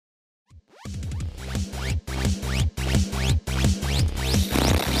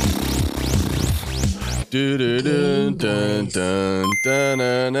Do do do dun dun dun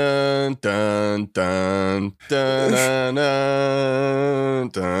dun dun dun dun dun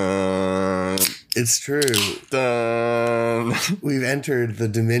dun. It's true. Dun. We've entered the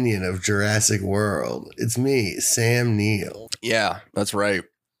dominion of Jurassic World. It's me, Sam Neill. Yeah, that's right.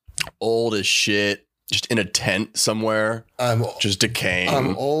 Old as shit, just in a tent somewhere, just decaying.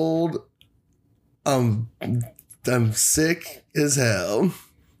 I'm old. I'm sick as hell, and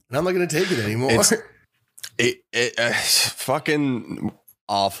I'm not gonna take it anymore. It's fucking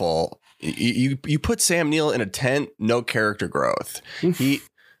awful. You put Sam Neill in a tent, no character growth.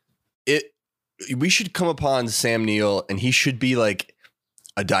 We should come upon Sam Neill, and he should be like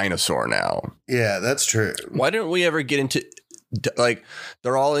a dinosaur now. Yeah, that's true. Why didn't we ever get into like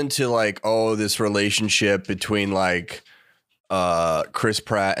they're all into like, oh, this relationship between like Chris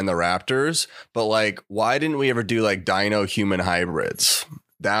Pratt and the Raptors, but like why didn't we ever do like dino human hybrids?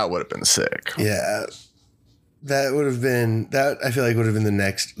 That would have been sick. Yeah. That would have been that. I feel like would have been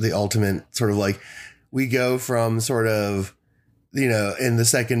the ultimate sort of like we go from sort of, you know, in the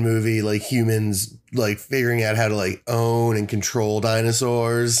second movie, like humans like figuring out how to like own and control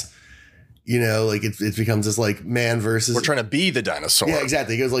dinosaurs. You know, like it becomes this like man versus. We're trying to be the dinosaur. Yeah,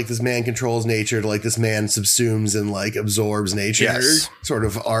 exactly. It goes like this man controls nature to like this man subsumes and like absorbs nature sort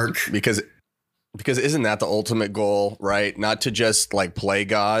of arc. Because isn't that the ultimate goal, right? Not to just like play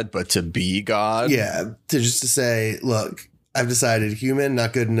God, but to be God. Yeah, to say, look, I've decided human,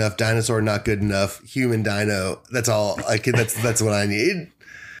 not good enough, dinosaur, not good enough, human dino. That's all I can. That's what I need.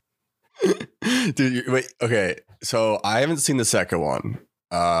 Dude, wait, okay. So I haven't seen the second one.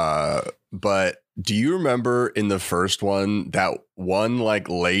 But do you remember in the first one that one like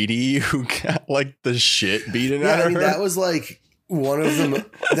lady who got like the shit beaten out of her? That was like one of them.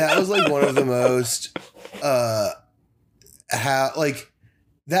 That was like one of the most that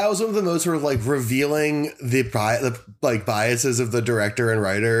was one of the most sort of like revealing the biases of the director and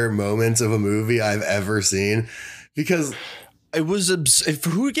writer moments of a movie I've ever seen, because it was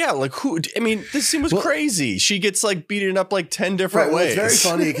who? Yeah, like who? I mean, this scene was crazy. She gets like beaten up like 10 different ways. Well, it's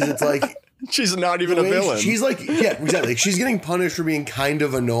very funny because it's like she's not even a villain. She's like, yeah, exactly. She's getting punished for being kind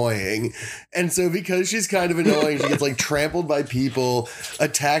of annoying, and so because she's kind of annoying, she gets like trampled by people,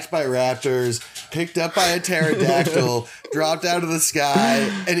 attacked by raptors, picked up by a pterodactyl, dropped out of the sky,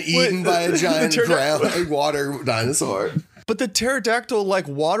 and eaten by a giant brown water dinosaur. But the pterodactyl like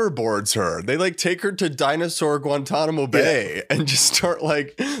waterboards her. They like take her to dinosaur Guantanamo Bay and just start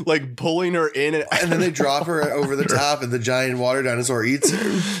like pulling her in, and then they drop her over the top, and the giant water dinosaur eats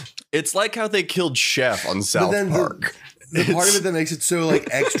her. It's like how they killed Chef on South Park. The part of it that makes it so like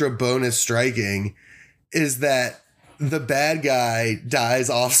extra bonus striking is that the bad guy dies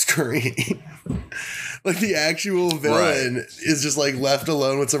off screen. Like the actual villain is just like left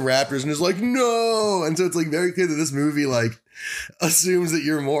alone with some raptors and is like, no. And so it's like very clear that this movie like assumes that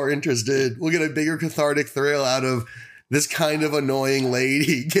you're more interested. We'll get a bigger cathartic thrill out of this kind of annoying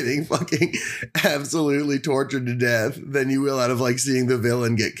lady getting fucking absolutely tortured to death than you will out of like seeing the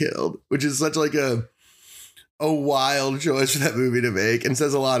villain get killed, which is such like a wild choice for that movie to make and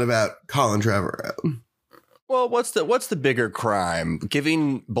says a lot about Colin Trevorrow. Well, what's the bigger crime?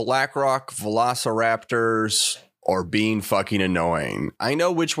 Giving BlackRock velociraptors or being fucking annoying? I know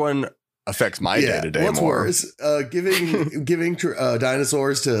which one affects my day-to-day what's more. Worse, giving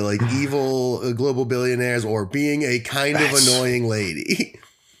dinosaurs to like evil global billionaires or being a kind of annoying lady.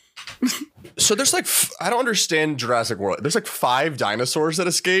 So there's like, I don't understand Jurassic World. There's like 5 dinosaurs that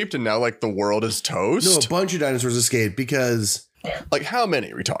escaped and now like the world is toast. No, a bunch of dinosaurs escaped because like how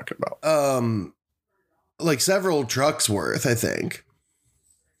many are we talking about? Like several trucks worth, I think.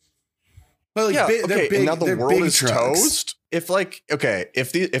 But like, they're big, and now the world is trucks. toast. If like, okay,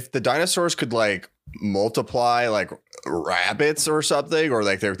 if the dinosaurs could like multiply like rabbits or something, or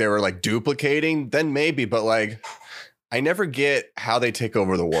like they were like duplicating, then maybe. But like, I never get how they take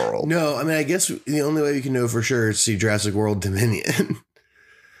over the world. No, I mean, I guess the only way you can know for sure is to see Jurassic World Dominion.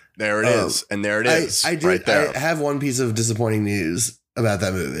 There it is, and there it is. Right there. I have one piece of disappointing news about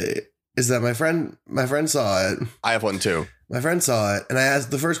that movie. Is that my friend saw it. I have one too. My friend saw it, and I asked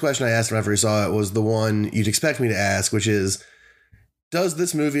the first question I asked him after he saw it was the one you'd expect me to ask, which is, does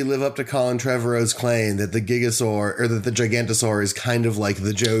this movie live up to Colin Trevorrow's claim that the Gigasaur or that the Gigantosaur is kind of like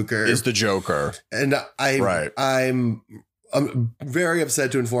the Joker? Is the Joker. And I'm very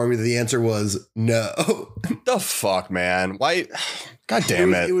upset to inform you that the answer was no. The fuck, man? Why? God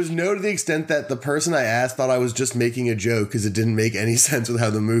damn it. It was no to the extent that the person I asked thought I was just making a joke because it didn't make any sense with how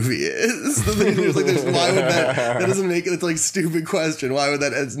the movie is. So it was like, why would that doesn't make it? It's like a stupid question. Why would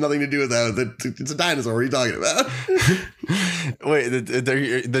that? It's nothing to do with that. It's a dinosaur. What are you talking about? Wait,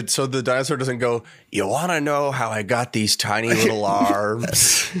 so the dinosaur doesn't go, you want to know how I got these tiny little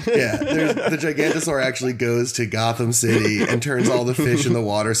arms? Yeah, the Gigantosaur actually goes to Gotham City and turns all the fish in the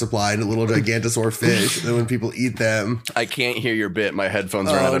water supply into little Gigantosaur fish. And then when people eat them... I can't hear your bit. My headphones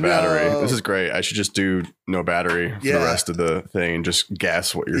are out of battery. No. This is great. I should just do no battery for the rest of the thing and just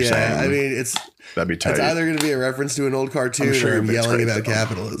guess what you're saying. I mean, that'd be tight. It's either going to be a reference to an old cartoon or I'm yelling about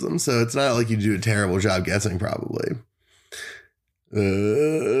capitalism. So it's not like you do a terrible job guessing, probably.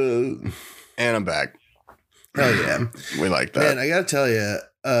 And I'm back. Hell yeah. We like that. Man, I got to tell you,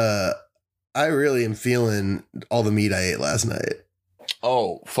 I really am feeling all the meat I ate last night.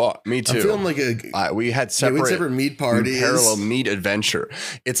 Oh, fuck. Me too. I'm feeling like we had separate meat parties. Parallel meat adventure.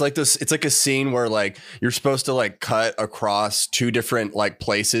 It's like this. It's like a scene where like you're supposed to like cut across two different like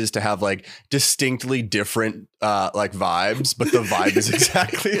places to have like distinctly different like vibes, but the vibe is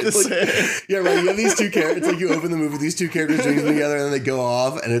exactly the same. Yeah, right. You have these two characters. It's like you open the movie, these two characters doing something together, and then they go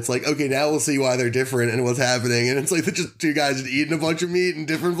off, and it's like, okay, now we'll see why they're different and what's happening. And it's like they're just two guys just eating a bunch of meat in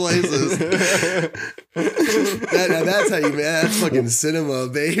different places. That's how you, man. That's fucking cinema,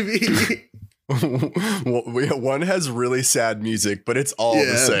 baby. One has really sad music, but it's all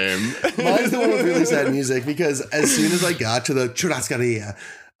the same. Mine's the one with really sad music because as soon as I got to the churrascaria,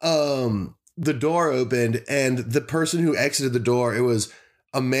 the door opened and the person who exited the door, it was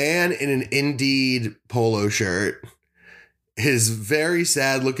a man in an Indeed polo shirt, his very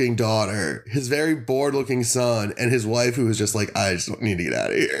sad looking daughter, his very bored looking son, and his wife who was just like, I just need to get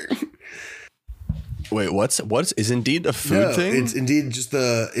out of here. Wait, what's is Indeed a food thing? It's Indeed just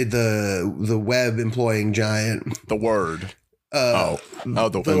the web employing giant. The word. The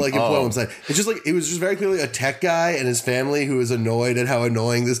employment website. It's just like it was just very clearly a tech guy and his family who is annoyed at how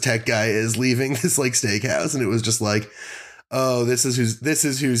annoying this tech guy is leaving this like steakhouse, and it was just like, oh, this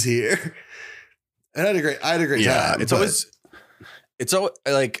is who's here. And I had a great time.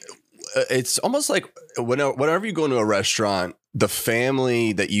 It's almost like whenever you go into a restaurant, the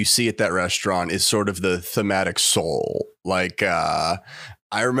family that you see at that restaurant is sort of the thematic soul. Like, I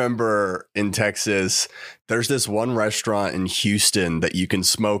remember in Texas, there's this one restaurant in Houston that you can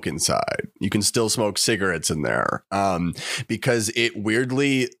smoke inside. You can still smoke cigarettes in there because it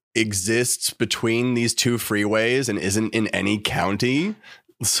weirdly exists between these two freeways and isn't in any county.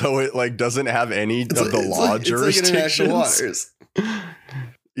 So it like doesn't have any of the law jurisdictions. It's like international waters.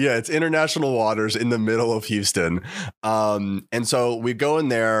 Yeah, it's international waters in the middle of Houston. And so we go in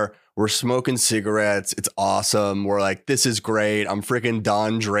there. We're smoking cigarettes. It's awesome. We're like, this is great. I'm freaking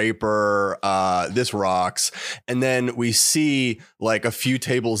Don Draper. This rocks. And then we see like a few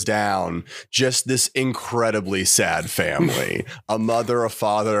tables down, just this incredibly sad family, a mother, a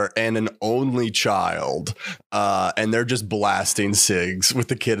father, and an only child. And they're just blasting cigs with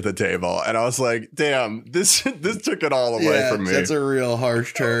the kid at the table. And I was like, damn, this took it all away from me. That's a real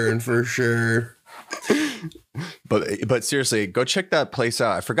harsh turn for sure. But seriously, go check that place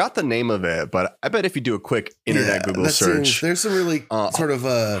out. I forgot the name of it, but I bet if you do a quick internet Google search, there's some really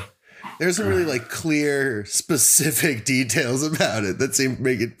there's some really like clear, specific details about it that seem to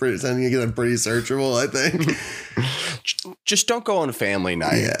make it pretty searchable, I think. Just don't go on family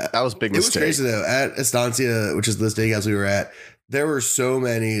night. Yeah. That was a big mistake. It was crazy though. At Estancia, which is the steakhouse we were at, there were so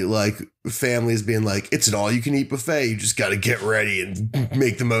many like families being like, it's an all you can eat buffet. You just got to get ready and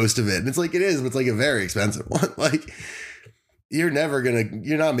make the most of it. And it's like, it is, but it's like a very expensive one. Like you're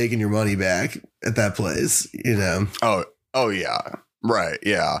not making your money back at that place, you know? Oh yeah. Right.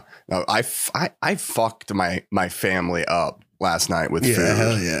 Yeah. No, I fucked my family up last night with food.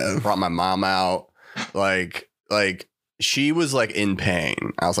 Hell yeah. Brought my mom out. Like she was like in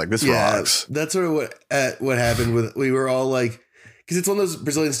pain. I was like, this rocks. That's sort of what happened with, we were all like, because it's one of those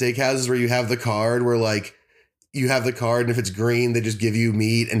Brazilian steakhouses where you have the card where like you have the card and if it's green, they just give you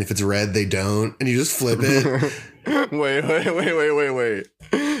meat. And if it's red, they don't. And you just flip it. Wait.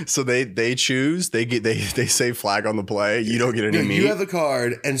 So they choose, they say flag on the play. You don't get any meat. You have the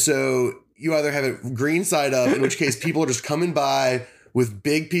card. And so you either have it green side up, in which case people are just coming by with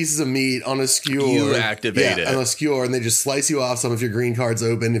big pieces of meat on a skewer. You activate it on a skewer, and they just slice you off some if your green card's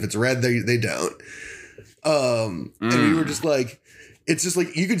open. If it's red, they don't. And we were just like, it's just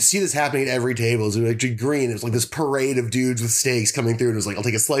like, you could see this happening at every table. It was like green. It was like this parade of dudes with steaks coming through. And it was like, I'll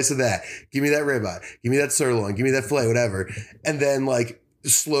take a slice of that. Give me that ribeye. Give me that sirloin. Give me that filet, whatever. And then like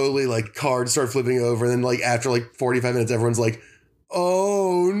slowly like cards start flipping over. And then like after like 45 minutes, everyone's like,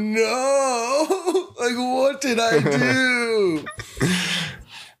 oh no, like what did I do?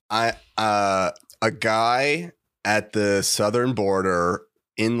 A guy at the southern border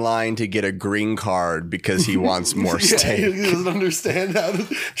in line to get a green card because he wants more steak. He doesn't understand how the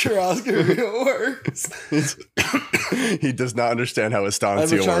churrasco works. He does not understand how I've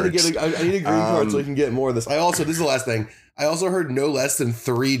estancia been trying works. to get I need a green card so I can get more of this. This is the last thing. I also heard no less than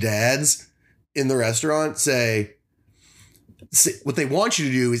 3 dads in the restaurant say what they want you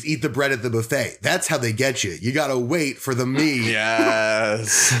to do is eat the bread at the buffet. That's how they get you. You got to wait for the meat.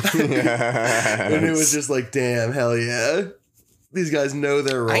 Yes. Yes. And it was just like, damn, hell yeah. These guys know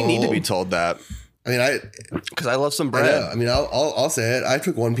their role. I need to be told that. I mean, because I love some bread. I mean, I'll say it. I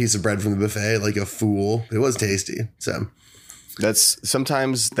took 1 piece of bread from the buffet like a fool. It was tasty. So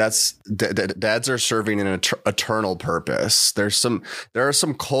sometimes dads are serving an eternal purpose. There are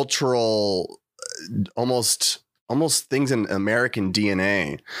some cultural almost things in American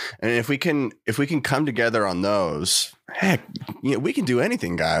DNA, and if we can come together on those, heck, we can do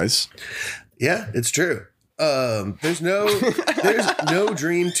anything, guys. Yeah, it's true. There's no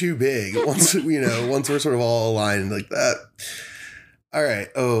dream too big once we're sort of all aligned like that. All right.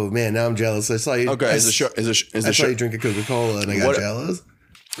 Oh man, now I'm jealous. I saw you. Okay, I saw you drink a Coca-Cola and I got jealous.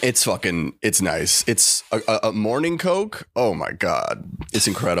 It's nice. It's a morning Coke. Oh my God. It's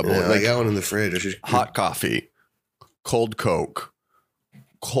incredible. Yeah, I got one in the fridge. Hot coffee, cold Coke,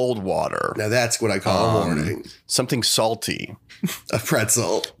 cold water. Now that's what I call a morning. Something salty. A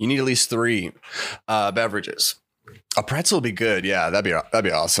pretzel. You need at least 3 beverages. A pretzel would be good. Yeah, that'd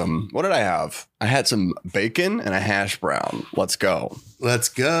be awesome. What did I have? I had some bacon and a hash brown. Let's go. Let's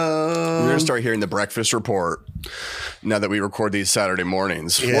go. We're gonna start hearing the breakfast report now that we record these Saturday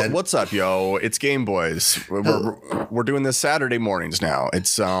mornings. Yeah. What's up, yo? It's Game Boys. We're doing this Saturday mornings now.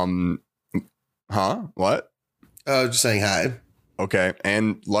 It's what? Just saying hi. Okay,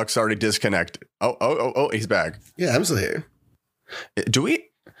 and Luck's already disconnected. Oh, he's back. Yeah, I'm still here.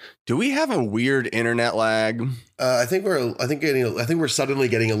 Do we have a weird internet lag? I think we're suddenly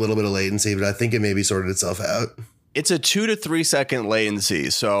getting a little bit of latency, but I think it maybe sorted itself out. It's a 2 to 3 second latency,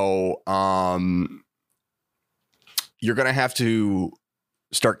 so you're gonna have to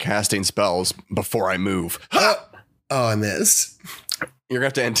start casting spells before I move. Oh, I missed. You're gonna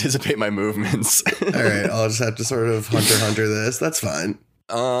have to anticipate my movements. All right, I'll just have to sort of hunter this. That's fine.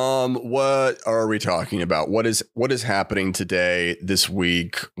 What are we talking about? What is happening today, this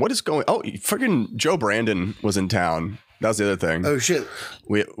week? What is going? Oh, freaking Joe Brandon was in town. That was the other thing. Oh shit.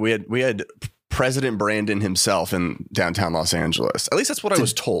 We had President Brandon himself in downtown Los Angeles. At least that's what I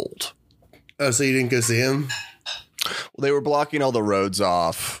was told. Oh, so you didn't go see him? Well, they were blocking all the roads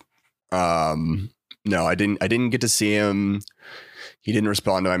off. No, I didn't get to see him. He didn't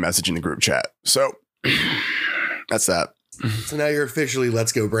respond to my message in the group chat. So that's that. So now you're officially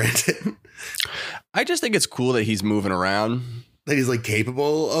Let's Go Brandon. I just think it's cool that he's moving around. That he's like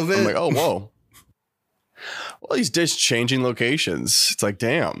capable of it. I'm like, oh, whoa. Well, he's just changing locations. It's like,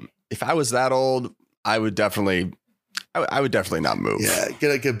 damn, if I was that old, I would definitely not move. Yeah,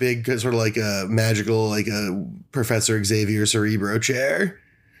 get like a big sort of like a magical, like a Professor Xavier Cerebro chair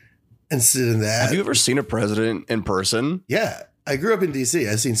and sit in that. Have you ever seen a president in person? Yeah, I grew up in DC.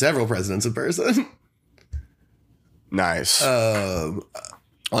 I've seen several presidents in person. Nice. I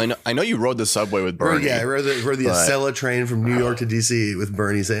know you rode the subway with Bernie. Yeah, I rode the Acela train from New York to DC with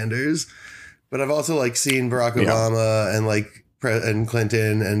Bernie Sanders. But I've also like seen Barack Obama and like and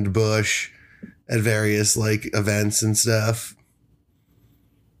Clinton and Bush at various like events and stuff.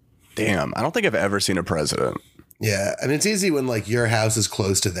 Damn, I don't think I've ever seen a president. Yeah, I mean it's easy when like your house is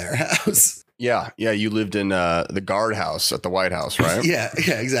close to their house. Yeah, you lived in the guardhouse at the White House, right? yeah,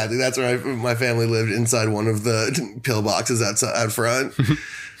 exactly. That's where my family lived, inside one of the pillboxes out front.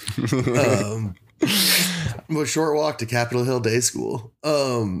 A short walk to Capitol Hill Day School.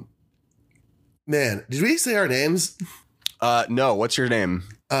 Man, did we say our names? No. What's your name?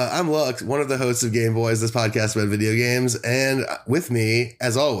 I'm Lux, one of the hosts of Game Boys, this podcast about video games, and with me,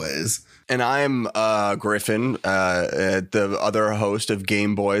 as always. And I'm Griffin, the other host of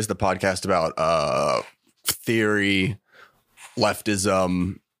Game Boys, the podcast about theory,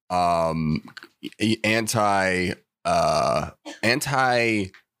 leftism,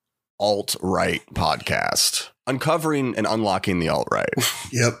 anti-alt-right podcast, uncovering and unlocking the alt-right.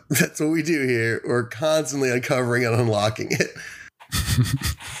 Yep, that's what we do here. We're constantly uncovering and unlocking it.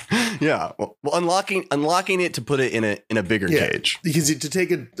 Yeah, well, unlocking it to put it in a bigger cage. Because to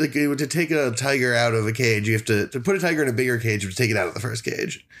take a tiger out of a cage, you have to put a tiger in a bigger cage. You have to take it out of the first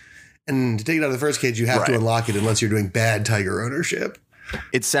cage, and to take it out of the first cage, you have to unlock it unless you're doing bad tiger ownership.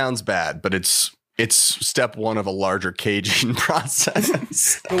 It sounds bad, but it's step one of a larger caging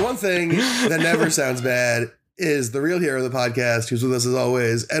process. The one thing that never sounds bad is the real hero of the podcast, who's with us as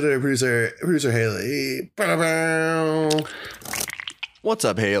always, editor, producer Haley. What's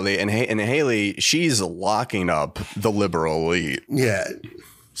up, Haley? And Haley, she's locking up the liberal elite. Yeah.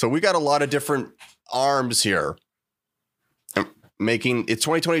 So we got a lot of different arms here. It's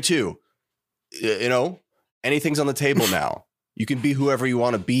 2022. You know, anything's on the table now. You can be whoever you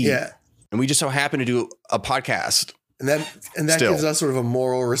want to be. Yeah. And we just so happen to do a podcast. And that gives us sort of a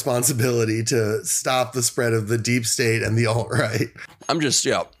moral responsibility to stop the spread of the deep state and the alt-right.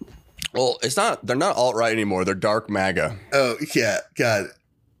 Well, they're not alt-right anymore. They're dark MAGA. Oh, yeah. God.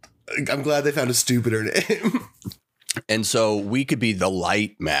 I'm glad they found a stupider name. And so we could be the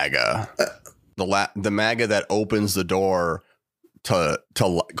light MAGA. The MAGA that opens the door to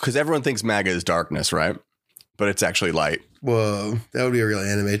because everyone thinks MAGA is darkness, right? But it's actually light. Whoa, that would be a real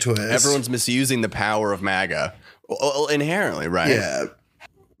anime twist. Everyone's misusing the power of MAGA. Well, inherently, right? Yeah.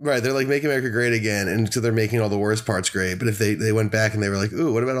 Right. They're like, make America great again. And so they're making all the worst parts great. But if they went back and they were like,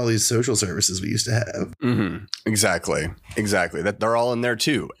 ooh, what about all these social services we used to have? Mm-hmm. Exactly. That they're all in there,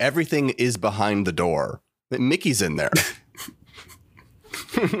 too. Everything is behind the door. Mickey's in there.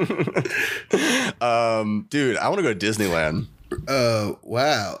 Dude, I want to go to Disneyland. Oh,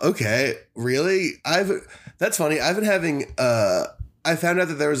 wow. Okay. Really? That's funny. I've been having, I found out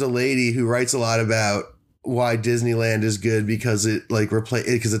that there was a lady who writes a lot about why Disneyland is good because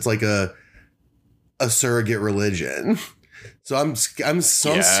because it's like a surrogate religion. So I'm scared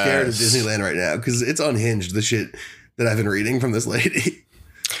of Disneyland right now because it's unhinged, the shit that I've been reading from this lady.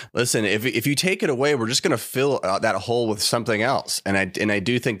 Listen, if you take it away, we're just going to fill that hole with something else. And I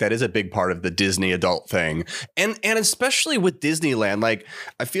do think that is a big part of the Disney adult thing. And especially with Disneyland, like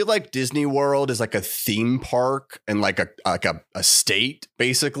I feel like Disney World is like a theme park and like a state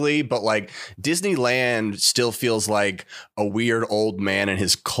basically. But like Disneyland still feels like a weird old man and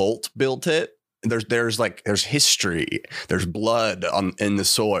his cult built it. There's history. There's blood in the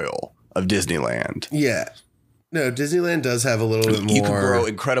soil of Disneyland. Yeah. No, Disneyland does have a little bit more. You can grow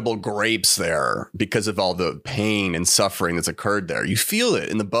incredible grapes there because of all the pain and suffering that's occurred there. You feel it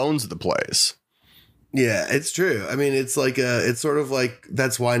in the bones of the place. Yeah, it's true. I mean, it's sort of like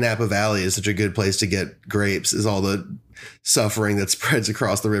that's why Napa Valley is such a good place to get grapes, is all the suffering that spreads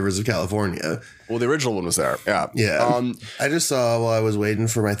across the rivers of California. Well, the original one was there. Yeah. Yeah. I just saw while I was waiting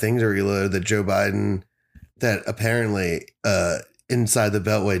for my thing to reload that Joe Biden, that apparently, inside the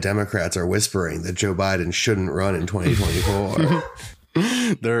Beltway, Democrats are whispering that Joe Biden shouldn't run in 2024.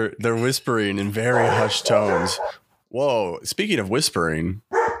 They're whispering in very hushed tones. Whoa! Speaking of whispering,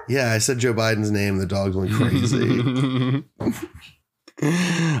 yeah, I said Joe Biden's name. The dogs went crazy.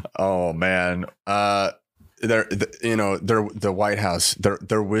 Oh man, the White House.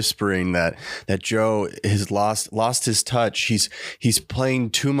 They're whispering that Joe has lost his touch. He's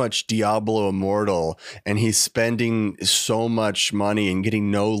playing too much Diablo Immortal, and he's spending so much money and getting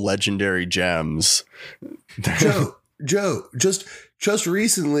no legendary gems. Joe, just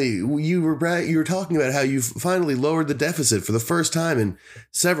recently you were talking about how you've finally lowered the deficit for the first time in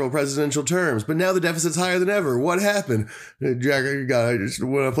several presidential terms, but now the deficit's higher than ever. What happened? Jack,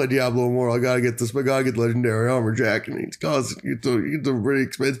 when I play Diablo Immortal, I gotta get legendary armor, Jack, and it's pretty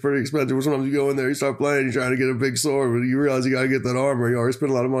expensive. Sometimes you go in there, you start playing, you're trying to get a big sword, but you realize you gotta get that armor. You already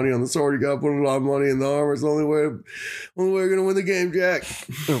spent a lot of money on the sword. You gotta put a lot of money in the armor. It's the only way you're gonna win the game, Jack.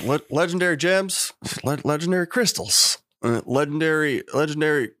 Legendary gems, legendary crystals. Legendary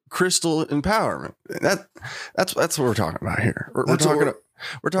crystal empowerment. That's what we're talking about here. We're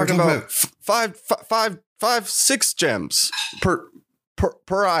talking about five, 6 gems per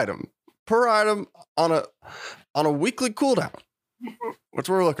item on a weekly cooldown. That's what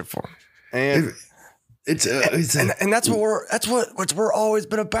we're looking for, and that's what we're always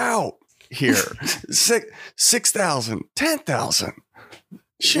been about here. 6,000, 10,000.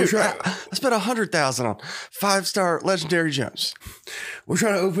 Shoot, I spent 100,000 on 5-star legendary gems. We're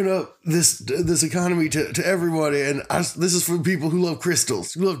trying to open up this economy to everybody, and this is for people who love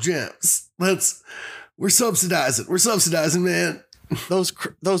crystals, who love gems. We're subsidizing, man. Those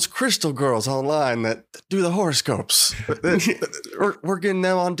crystal girls online that do the horoscopes. We're getting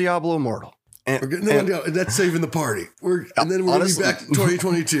them on Diablo Immortal. We're getting them on Diablo, and that's saving the party. And then we're going to be back in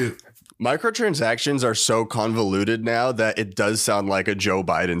 2022. Microtransactions are so convoluted now that it does sound like a Joe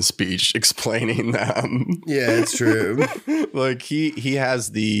Biden speech explaining them. Yeah, it's true. Like he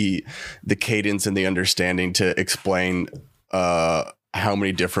has the cadence and the understanding to explain how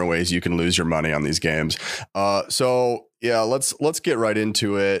many different ways you can lose your money on these games. So yeah, let's get right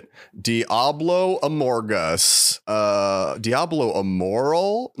into it. Diablo Amorgus. Diablo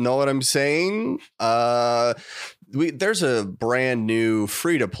Immoral, know what I'm saying? there's a brand new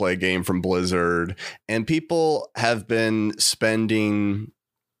free to play game from Blizzard, and people have been spending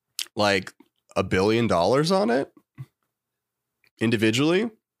like $1 billion on it individually.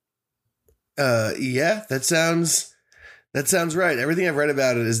 Yeah, that sounds right. Everything I've read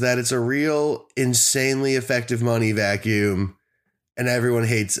about it is that it's a real insanely effective money vacuum, and everyone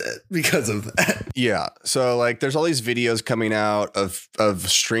hates it because of that. Yeah. So like there's all these videos coming out of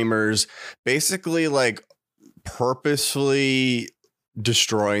streamers basically like purposefully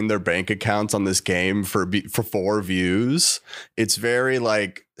destroying their bank accounts on this game for 4 views. It's very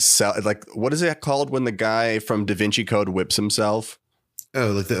like what is it called when the guy from Da Vinci Code whips himself?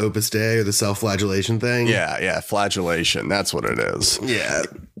 Oh, like the Opus Dei or the self-flagellation thing? Yeah, flagellation. That's what it is. Yeah.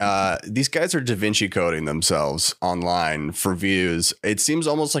 These guys are Da Vinci coding themselves online for views. It seems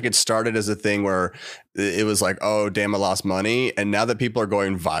almost like it started as a thing where it was like, oh, damn, I lost money. And now that people are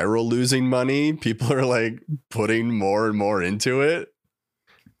going viral losing money, people are like putting more and more into it.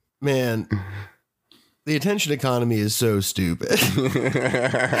 Man, the attention economy is so stupid.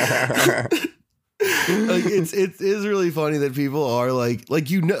 Like it is really funny that people are like it's like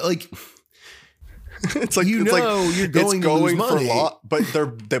you're going to lose money.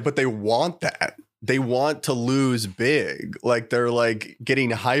 But they want that. They want to lose big. Like they're like getting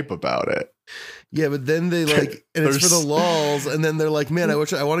hype about it. Yeah, but then they like, and it's for the lulz, and then they're like, man, I want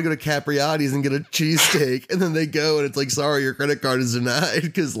to go to Capriati's and get a cheesesteak, and then they go, and it's like, sorry, your credit card is denied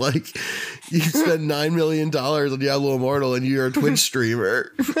because like you spent $9 million on Diablo Immortal, and you're a Twitch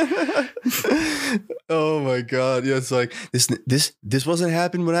streamer. Oh my god, yeah, it's like this wasn't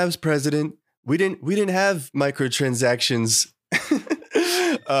happening when I was president. We didn't have microtransactions.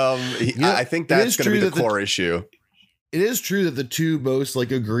 I think that's going to be the core issue. It is true that the two most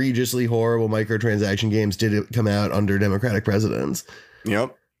like egregiously horrible microtransaction games did come out under Democratic presidents.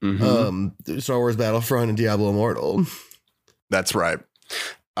 Yep. Mm-hmm. Star Wars Battlefront and Diablo Immortal. That's right.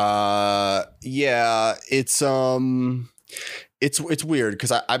 Yeah, it's weird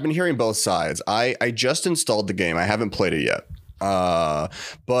because I've been hearing both sides. I just installed the game. I haven't played it yet.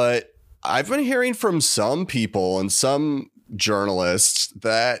 But I've been hearing from some people and some journalists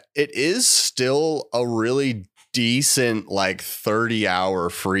that it is still a really decent like 30-hour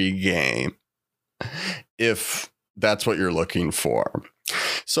free game if that's what you're looking for.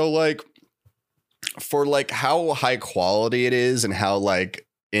 So like for like how high quality it is and how like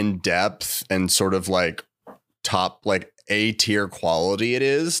in depth and sort of like top like A tier quality it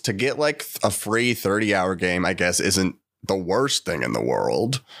is, to get like a free 30-hour game, I guess isn't the worst thing in the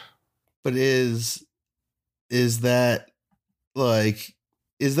world. But is that like,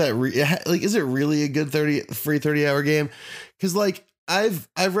 is it really a good free 30-hour game? Because like I've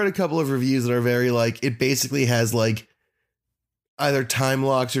read a couple of reviews that are very like, it basically has like either time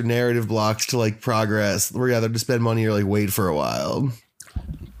locks or narrative blocks to like progress, where you either to spend money or like wait for a while.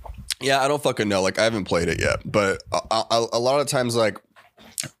 Yeah, I don't fucking know. Like I haven't played it yet, but a lot of times like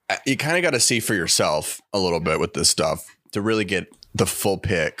you kind of got to see for yourself a little bit with this stuff to really get the full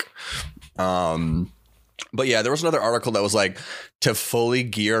pick. But yeah, there was another article that was like, to fully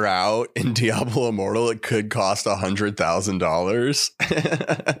gear out in Diablo Immortal, it could cost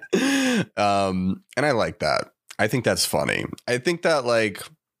 $100,000. And I like that. I think that's funny. I think that like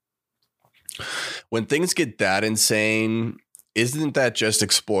when things get that insane, isn't that just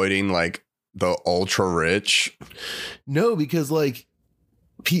exploiting like the ultra rich? No, because like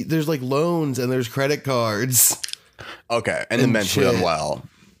there's like loans and there's credit cards. Okay. And then mentally unwell.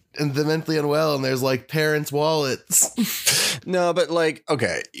 And the mentally unwell, and there's like parents' wallets. No, but like,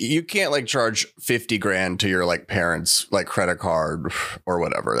 okay, you can't like charge 50 grand to your like parents' like credit card or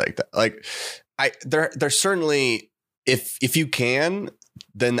whatever like that. Like, there's certainly, if you can,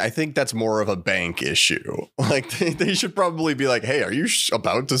 then I think that's more of a bank issue. Like they should probably be like, hey, are you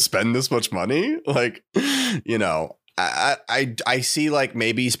about to spend this much money? Like, you know. I see like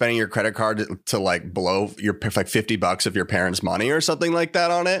maybe spending your credit card to like blow your like $50 of your parents' money or something like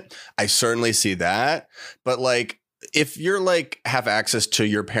that on it. I certainly see that. But like if you're like have access to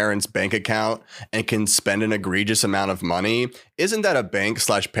your parents' bank account and can spend an egregious amount of money, isn't that a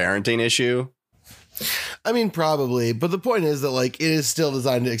bank/parenting issue? I mean, probably. But the point is that like it is still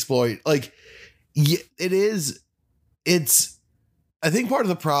designed to exploit. Like it is. It's I think part of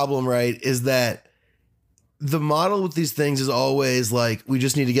the problem, right, is that the model with these things is always like, we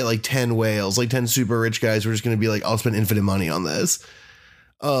just need to get like 10 whales, like 10 super rich guys who are just going to be like, I'll spend infinite money on this.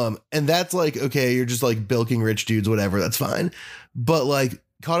 And that's like, okay, you're just like bilking rich dudes, whatever, that's fine. But like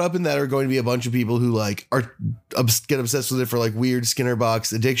caught up in that are going to be a bunch of people who like get obsessed with it for like weird Skinner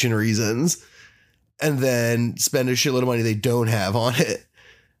box addiction reasons, and then spend a shitload of money they don't have on it.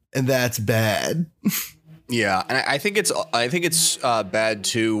 And that's bad. Yeah, and I think it's bad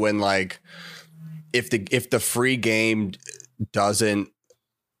too when like if the free game doesn't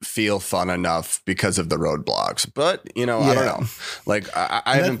feel fun enough because of the roadblocks. But I don't know. Like I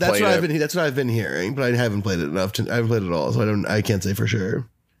haven't played it. That's what I've been hearing, but I haven't played it enough. I haven't played it at all, so I can't say for sure.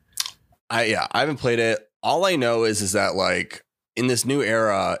 I haven't played it. All I know is that like in this new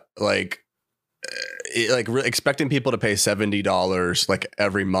era, like expecting people to pay $70 like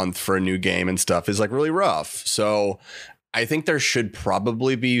every month for a new game and stuff is like really rough. So I think there should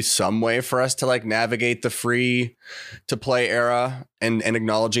probably be some way for us to like navigate the free to play era and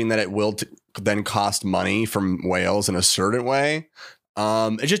acknowledging that it will then cost money from whales in a certain way.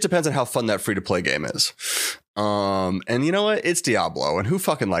 It just depends on how fun that free to play game is. And you know what? It's Diablo, and who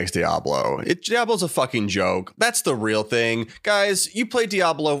fucking likes Diablo? Diablo's a fucking joke. That's the real thing. Guys, you play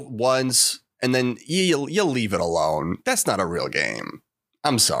Diablo once and then you'll leave it alone. That's not a real game.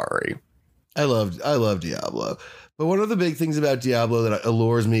 I'm sorry. I love Diablo. But one of the big things about Diablo that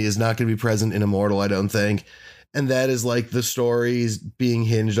allures me is not going to be present in Immortal, I don't think. And that is like the stories being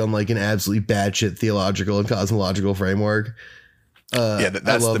hinged on like an absolutely batshit theological and cosmological framework.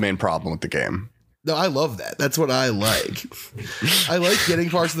 That's the main problem with the game. No, I love that. That's what I like. I like getting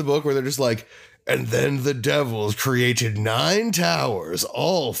parts of the book where they're just like, and then the devils created 9 towers,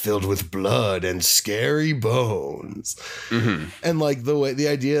 all filled with blood and scary bones. Mm-hmm. And like the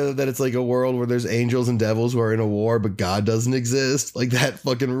idea that it's like a world where there's angels and devils who are in a war, but God doesn't exist. Like that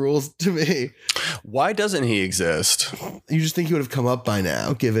fucking rules to me. Why doesn't he exist? You just think he would have come up by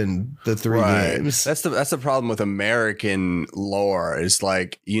now, given the 3 games. That's the problem with American lore is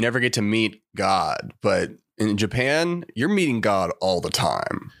like you never get to meet God, but in Japan, you're meeting God all the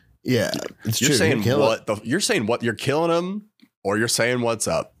time. Yeah, it's you're true. Saying you're saying what you're killing him, or you're saying what's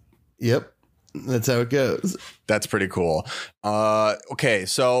up. Yep, that's how it goes. That's pretty cool. Okay,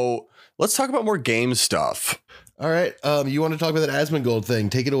 so let's talk about more game stuff. All right, you want to talk about that Asmongold thing?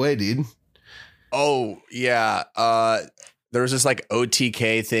 Take it away, dude. Oh yeah. There was this like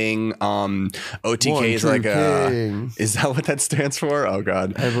OTK thing. OTK is like is that what that stands for? Oh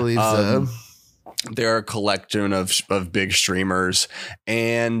god, I believe so. They're a collection of big streamers.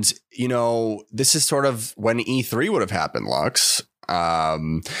 And, this is sort of when E3 would have happened, Lux.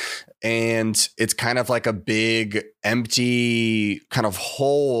 And it's kind of like a big empty kind of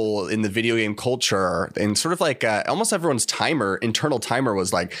hole in the video game culture. And sort of like almost everyone's internal timer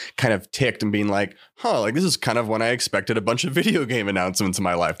was like kind of ticked and being like, like this is kind of when I expected a bunch of video game announcements in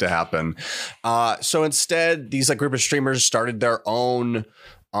my life to happen. So instead, these like group of streamers started their own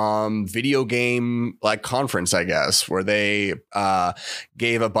video game like conference, I guess, where they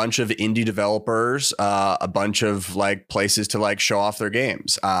gave a bunch of indie developers a bunch of like places to like show off their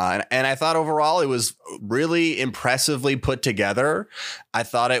games. And I thought overall it was really impressively put together. I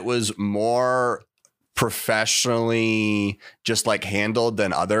thought it was more professionally just like handled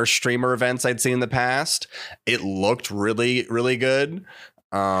than other streamer events I'd seen in the past. It looked really, really good.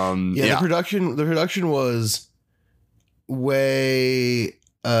 The production was way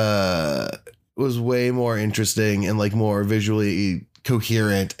more interesting and like more visually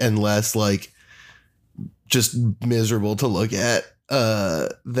coherent and less like just miserable to look at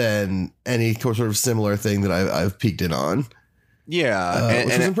than any sort of similar thing that I've peeked in on. Yeah,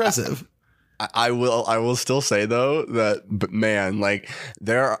 which is impressive. I will still say though that, but man, like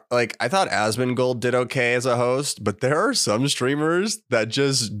I thought Asmongold did okay as a host, but there are some streamers that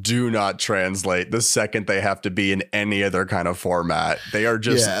just do not translate the second they have to be in any other kind of format. They are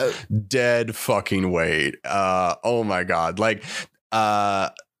just dead fucking weight. Oh my God. Like,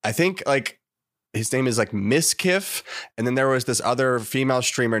 I think like his name is like Miskiff. And then there was this other female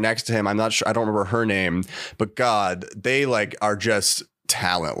streamer next to him. I'm not sure. I don't remember her name, but God, they like are just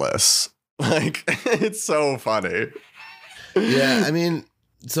talentless. Like, it's so funny. Yeah, I mean,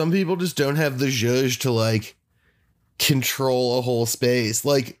 some people just don't have the zhuzh to like control a whole space.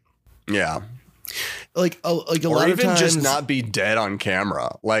 Like, yeah, like a lot of times, just not be dead on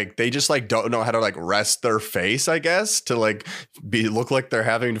camera. Like, they just like don't know how to like rest their face, I guess, to like look like they're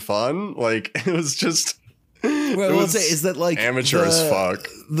having fun. Like, it was just. What I will say is that like amateur as fuck.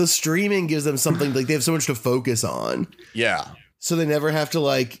 The streaming gives them something like they have so much to focus on. Yeah, so they never have to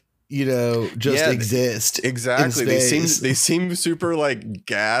like. Just exist. Exactly. They seem super like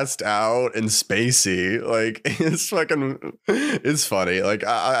gassed out and spacey. Like it's funny. Like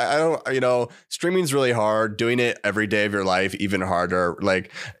I don't, streaming's really hard. Doing it every day of your life, even harder.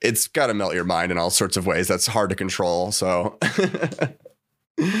 Like it's got to melt your mind in all sorts of ways. That's hard to control. So,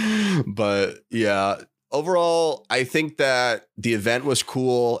 but yeah, overall, I think that the event was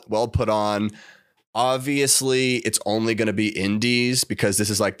cool, well put on. Obviously, it's only going to be indies because this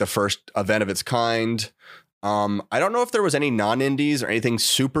is like the first event of its kind. I don't know if there was any non-indies or anything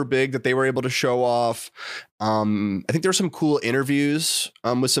super big that they were able to show off. I think there were some cool interviews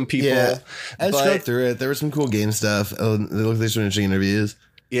with some people. Yeah, I scrolled through it. There was some cool game stuff. Oh, they looked like some interesting interviews.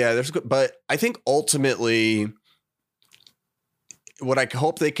 Yeah, but I think ultimately what I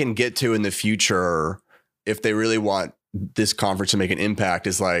hope they can get to in the future, if they really want this conference to make an impact,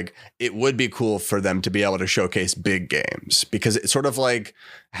 is like, it would be cool for them to be able to showcase big games, because it's sort of like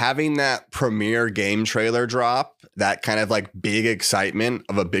having that premiere game trailer drop, that kind of like big excitement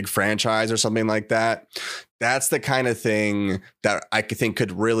of a big franchise or something like that. That's the kind of thing that I think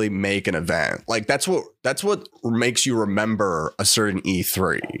could really make an event. Like that's what makes you remember a certain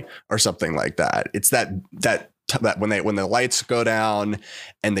E3 or something like that. It's that when the lights go down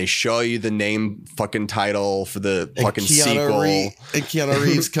and they show you the name fucking title for the fucking sequel, and Keanu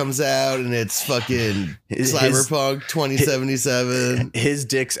Reeves comes out and it's fucking Cyberpunk 2077. His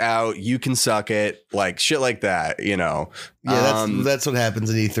dick's out, you can suck it, like shit like that, you know. Yeah, that's what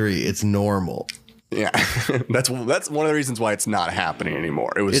happens in E3. It's normal. Yeah, that's one of the reasons why it's not happening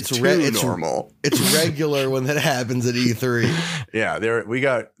anymore. It was normal. It's regular when that happens at E3. Yeah,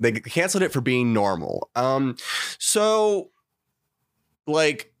 they canceled it for being normal. So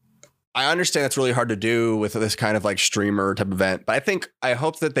like, I understand it's really hard to do with this kind of like streamer type event, but I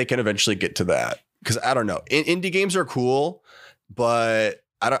hope that they can eventually get to that, because I don't know, indie games are cool, but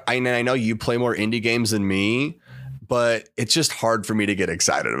I know you play more indie games than me. But it's just hard for me to get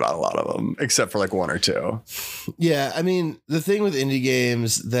excited about a lot of them, except for like one or two. Yeah, I mean, the thing with indie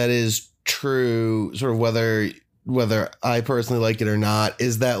games that is true, sort of whether I personally like it or not,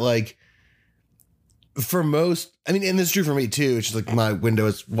 is that like for most, I mean, and it's true for me too. It's just like my window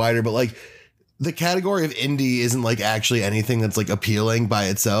is wider, but like the category of indie isn't like actually anything that's like appealing by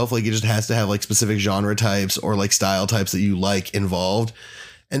itself. Like it just has to have like specific genre types or like style types that you like involved.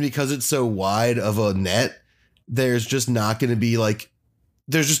 And because it's so wide of a net, there's just not going to be like,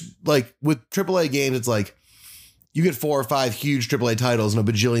 there's just like with AAA games, it's like you get 4 or 5 huge AAA titles and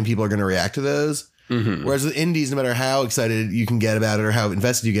a bajillion people are going to react to those. Mm-hmm. Whereas with indies, no matter how excited you can get about it or how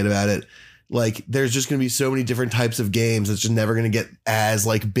invested you get about it, like there's just going to be so many different types of games that's just never going to get as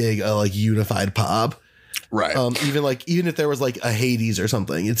like big a like unified pop. Right. Even if there was like a Hades or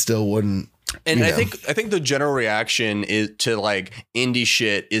something, it still wouldn't. And I think the general reaction is to like indie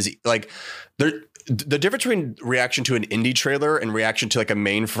shit is like the difference between reaction to an indie trailer and reaction to like a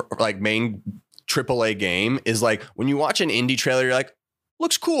main AAA game is like when you watch an indie trailer, you're like,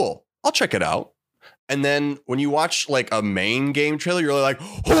 looks cool, I'll check it out. And then when you watch like a main game trailer, you're like,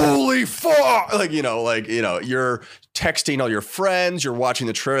 holy fuck! Like, you're texting all your friends, you're watching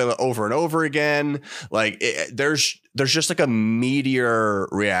the trailer over and over again. Like there's just like a meatier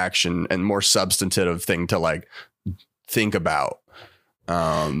reaction and more substantive thing to like think about.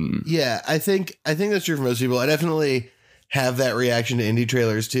 Yeah, I think that's true for most people. I definitely have that reaction to indie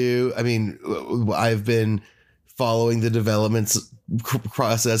trailers too. I mean, I've been following the developments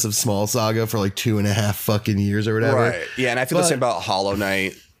process of Small Saga for like 2.5 fucking years or whatever. Right. Yeah, and I feel the same about Hollow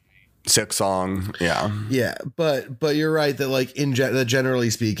Knight, Silksong. Yeah. Yeah, but you're right that like generally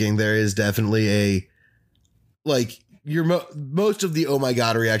speaking, there is definitely a like most of the oh my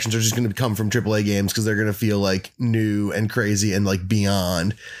god reactions are just going to come from AAA games because they're going to feel like new and crazy and like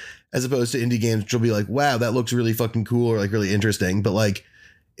beyond, as opposed to indie games which will be like, wow, that looks really fucking cool or like really interesting, but like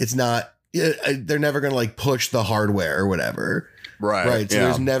it's not. They're never going to like push the hardware or whatever. Right. So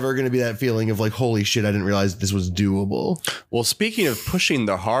there's never going to be that feeling of like, holy shit, I didn't realize this was doable. Well, speaking of pushing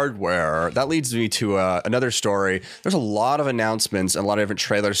the hardware, that leads me to another story. There's a lot of announcements and a lot of different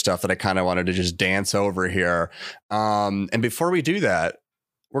trailer stuff that I kind of wanted to just dance over here. And before we do that,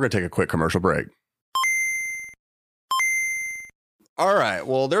 we're going to take a quick commercial break. All right.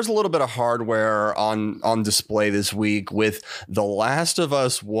 Well, there's a little bit of hardware on display this week with The Last of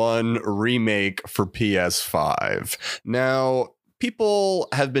Us 1 remake for PS5. Now, people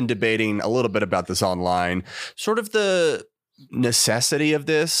have been debating a little bit about this online, sort of the necessity of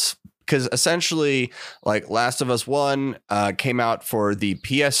this, because essentially, like Last of Us 1 came out for the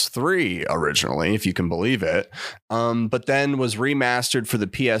PS3 originally, if you can believe it, but then was remastered for the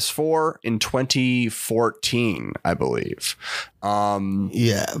PS4 in 2014, I believe.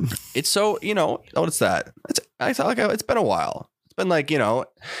 Yeah. It's so, what's that? It's been a while. It's been like,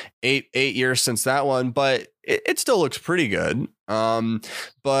 8 years since that one, but it still looks pretty good.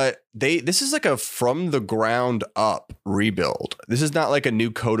 But this is like a from the ground up rebuild. This is not like a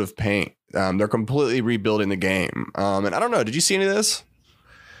new coat of paint. They're completely rebuilding the game. And I don't know. Did you see any of this?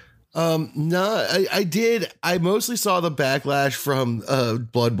 No, I did. I mostly saw the backlash from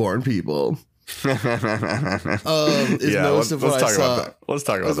Bloodborne people. Is most of what I saw. Let's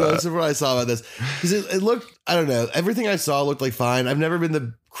talk about that. Most of what I saw about this, because it looked, I don't know, everything I saw looked like fine. I've never been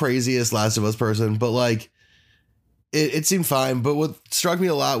the craziest Last of Us person, but like it seemed fine. But what struck me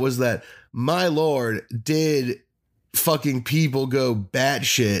a lot was that, my lord, did fucking people go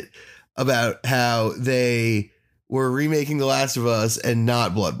batshit about how they were remaking The Last of Us and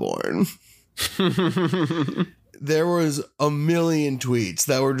not Bloodborne. There was a million tweets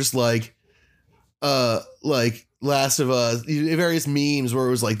that were just like Last of Us, various memes where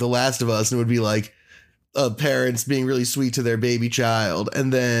it was like The Last of Us, and it would be like parents being really sweet to their baby child,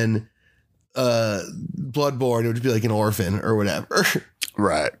 and then Bloodborne, it would be like an orphan or whatever.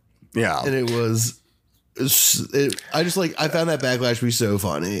 Right. Yeah. And it was, I found that backlash to be so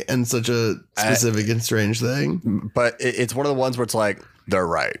funny and such a specific and strange thing. But it's one of the ones where it's like, they're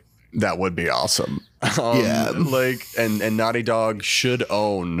right. That would be awesome. Yeah. Like, and Naughty Dog should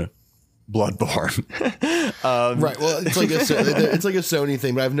own Bloodborne. Right. Well, it's like a Sony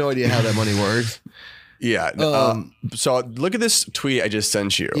thing, but I have no idea how that money works. Yeah. So look at this tweet I just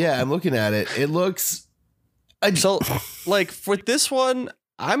sent you. Yeah, I'm looking at it. It looks. So, like, for this one,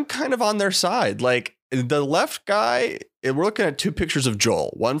 I'm kind of on their side. Like, the left guy, we're looking at two pictures of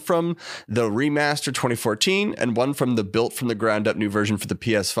Joel, one from the remaster 2014 and one from the built from the ground up new version for the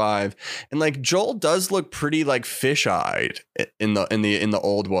PS5. And like, Joel does look pretty like fish-eyed in the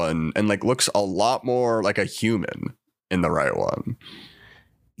old one, and like looks a lot more like a human in the right one.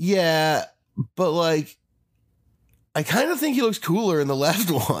 Yeah, but like, I kind of think he looks cooler in the left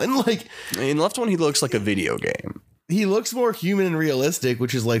one. Like, in the left one, he looks like a video game. He looks more human and realistic,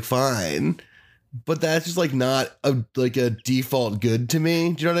 which is like fine. But that's just like not a default good to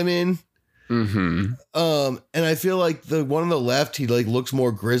me. Do you know what I mean? Mm-hmm. And I feel like the one on the left, he like looks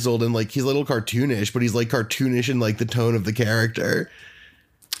more grizzled and like he's a little cartoonish, but he's like cartoonish in like the tone of the character.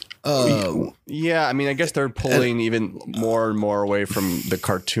 Yeah, I mean, I guess they're pulling even more and more away from the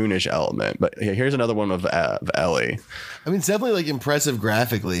cartoonish element. But here's another one of Ellie. I mean, it's definitely like impressive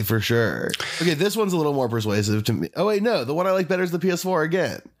graphically for sure. Okay, this one's a little more persuasive to me. Oh wait, no, the one I like better is the PS4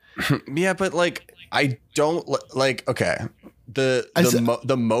 again. Yeah, but like, I don't like. Okay, the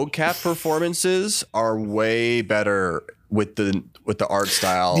mocap performances are way better with the art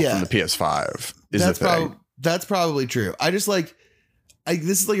style from the PS5. That's probably true. I just like.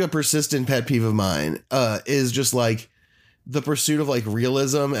 This is like a persistent pet peeve of mine. Is just like the pursuit of like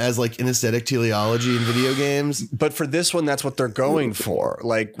realism as like an aesthetic teleology in video games. But for this one, that's what they're going for,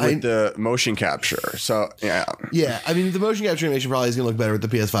 like with the motion capture. So yeah. I mean, the motion capture animation probably is gonna look better with the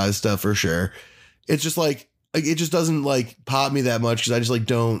PS5 stuff for sure. It's just like it just doesn't like pop me that much because I just like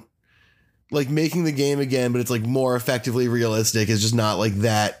don't like making the game again, but it's like more effectively realistic is just not like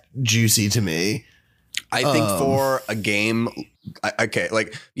that juicy to me. I think for a game, okay,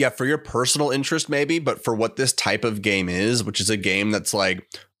 like, yeah, for your personal interest, maybe, but for what this type of game is, which is a game that's like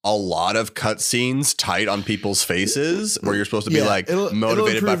a lot of cutscenes tight on people's faces where you're supposed to be like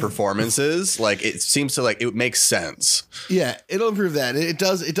motivated by performances. Like, it seems to like it makes sense. Yeah, it'll improve that. It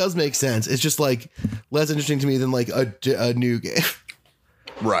does make sense. It's just like less interesting to me than like a new game.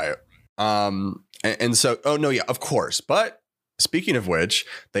 Right. And so, oh, no, yeah, of course. But speaking of which,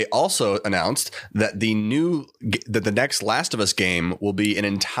 they also announced that the next Last of Us game will be an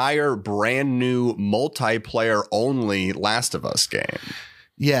entire brand new multiplayer only Last of Us game.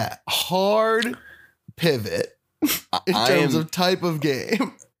 Yeah, hard pivot in terms of type of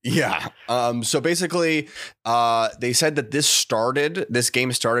game. Yeah. So basically, they said that this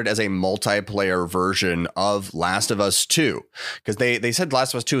game started as a multiplayer version of Last of Us 2, because they said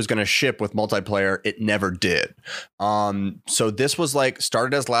Last of Us 2 was going to ship with multiplayer. It never did. So this was like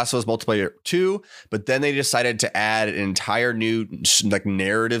started as Last of Us Multiplayer 2, but then they decided to add an entire new like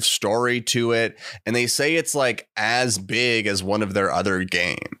narrative story to it. And they say it's like as big as one of their other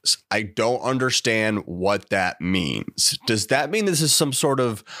games. I don't understand what that means. Does that mean this is some sort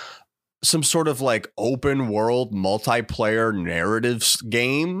of like open world multiplayer narratives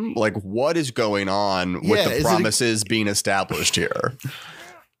game? Like, what is going on with the promises being established here?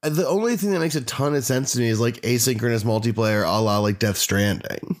 The only thing that makes a ton of sense to me is like asynchronous multiplayer a la like Death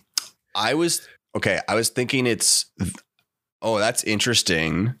Stranding. I was thinking that's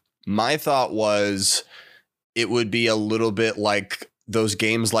interesting. My thought was it would be a little bit like those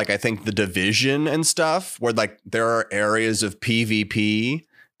games, like I think The Division and stuff, where like there are areas of PvP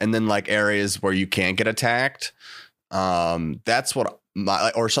and then like areas where you can't get attacked. That's what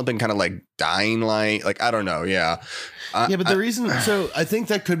or something kind of like Dying Light. Like, I don't know. Yeah. But the reason, so I think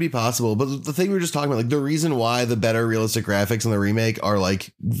that could be possible. But the thing we were just talking about, like the reason why the better realistic graphics in the remake are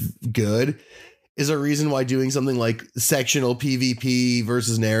like good is a reason why doing something like sectional PvP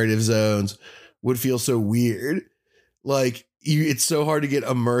versus narrative zones would feel so weird. Like it's so hard to get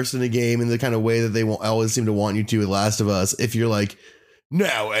immersed in a game in the kind of way that they won't always seem to want you to with Last of Us. If you're like,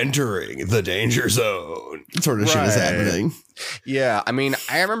 now entering the danger zone, sort of shit is happening. Yeah, I mean,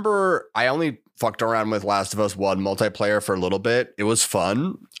 I remember I only fucked around with Last of Us 1 multiplayer for a little bit. It was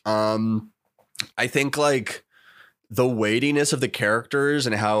fun. I think like the weightiness of the characters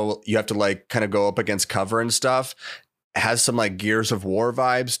and how you have to like kind of go up against cover and stuff has some like Gears of War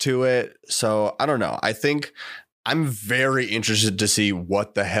vibes to it. So I don't know. I think I'm very interested to see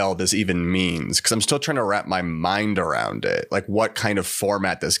what the hell this even means, because I'm still trying to wrap my mind around it. Like what kind of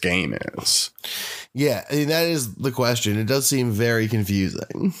format this game is. Yeah, I mean, that is the question. It does seem very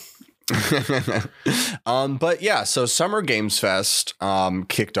confusing. But yeah, so Summer Games Fest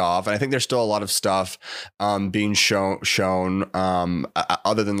kicked off, and I think there's still a lot of stuff being shown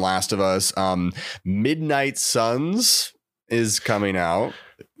other than Last of Us. Midnight Suns is coming out.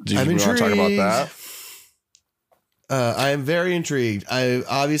 Do you want to talk about that? I am very intrigued. I'm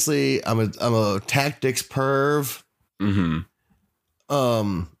a tactics perv. Mm-hmm.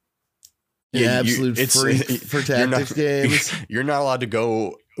 Absolute freak for tactics games. You're not allowed to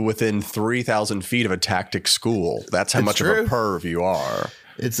go within 3,000 feet of a tactics school. That's how much of a perv you are.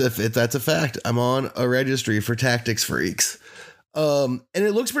 That's a fact. I'm on a registry for tactics freaks. And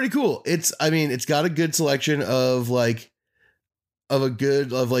it looks pretty cool. It's got a good selection of sort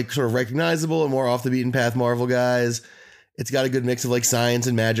of recognizable and more off the beaten path Marvel guys. It's got a good mix of like science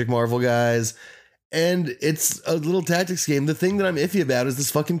and magic Marvel guys. And it's a little tactics game. The thing that I'm iffy about is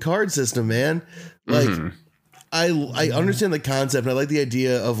this fucking card system, man. Like, I understand the concept, and I like the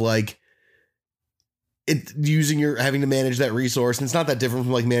idea of like it having to manage that resource. And it's not that different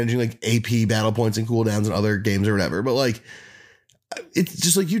from like managing like AP battle points and cooldowns in other games or whatever. But like, it's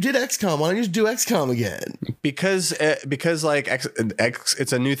just like, you did XCOM. Why don't you just do XCOM again? Because like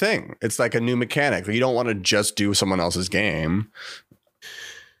it's a new thing. It's like a new mechanic. You don't want to just do someone else's game.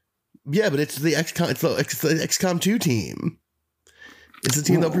 Yeah, but it's the XCOM. It's the XCOM 2 team. It's the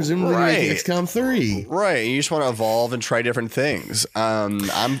team that presumably made XCOM 3. Right. You just want to evolve and try different things. I'm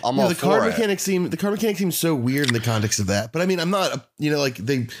all the for card mechanics seem so weird in the context of that. But I mean, I'm not. Like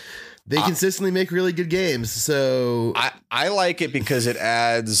they consistently make really good games. So I like it because it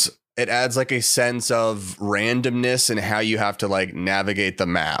adds like a sense of randomness in how you have to like navigate the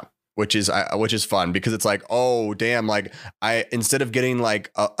map. Which is fun because it's like, oh damn, like instead of getting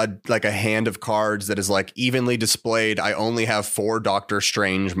like a hand of cards that is like evenly displayed, I only have 4 Doctor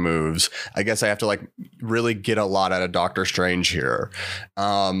Strange moves. I guess I have to like really get a lot out of Doctor Strange here.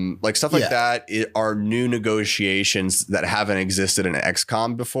 Like stuff like that are new negotiations that haven't existed in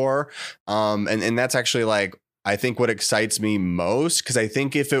XCOM before. And that's actually like, I think what excites me most, because I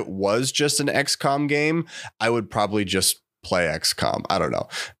think if it was just an XCOM game, I would probably just play XCOM. I don't know.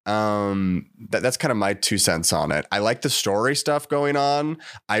 That's kind of my 2 cents on it. I like the story stuff going on.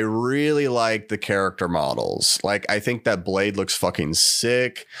 I really like the character models. Like, I think that Blade looks fucking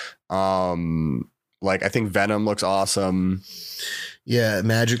sick. Like, I think Venom looks awesome. Yeah,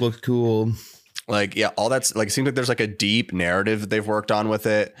 Magic looks cool. Like, yeah, all that's like, it seems like there's like a deep narrative that they've worked on with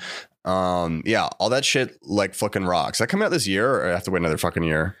it. Yeah, all that shit like fucking rocks. Is that coming out this year, or I have to wait another fucking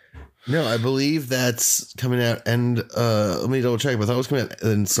year? No, I believe that's coming out let me double check, but I thought it was coming out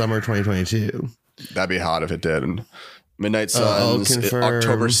in summer 2022. That'd be hot if it did. Midnight Suns,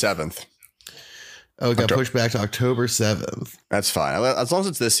 October 7th. Oh, it got pushed back to October 7th. That's fine. As long as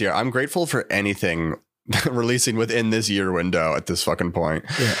it's this year. I'm grateful for anything releasing within this year window at this fucking point.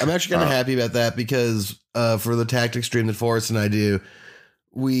 Yeah, I'm actually kind of happy about that because for the tactics stream that Forrest and I do,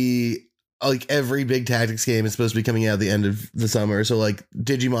 like every big tactics game is supposed to be coming out at the end of the summer. So like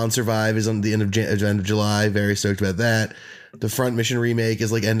Digimon Survive is on the end of July. Very stoked about that. The Front Mission remake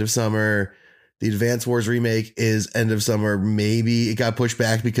is like end of summer. The Advance Wars remake is end of summer. Maybe it got pushed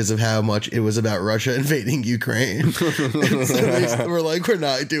back because of how much it was about Russia invading Ukraine. So we're like, we're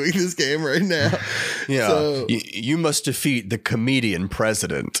not doing this game right now. Yeah. So, you must defeat the comedian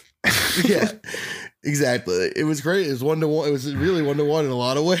president. Yeah. Exactly. It was great. It was 1-to-1. It was really 1-to-1 in a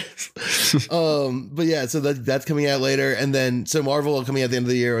lot of ways. But yeah, so that's coming out later. And then, so Marvel coming out at the end of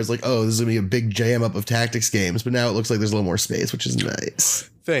the year was like, oh, this is going to be a big jam up of tactics games. But now it looks like there's a little more space, which is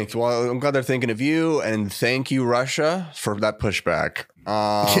nice. Thanks. Well, I'm glad they're thinking of you. And thank you, Russia, for that pushback.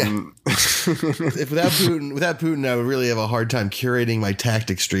 Without Putin, I would really have a hard time curating my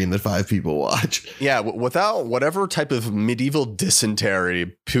tactics stream that 5 people watch. Yeah. Without whatever type of medieval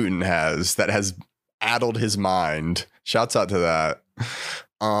dysentery Putin has that has addled his mind. Shouts out to that.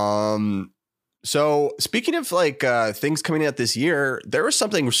 So speaking of like things coming out this year, there was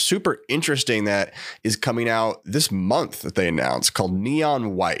something super interesting that is coming out this month that they announced called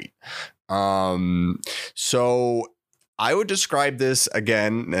Neon White. So I would describe this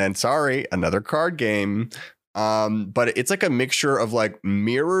again, and sorry, another card game. But it's like a mixture of like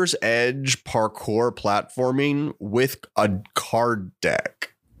Mirror's Edge parkour platforming with a card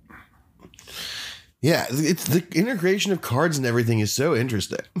deck. Yeah, it's the integration of cards and everything is so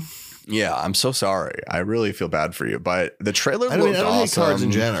interesting. Yeah, I'm so sorry. I really feel bad for you, but the trailer looked I don't awesome. hate cards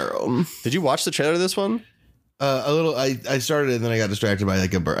in general. Did you watch the trailer of this one? A little. I started and then I got distracted by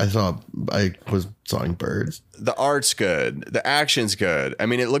like a bird. I was sawing birds. The art's good. The action's good. I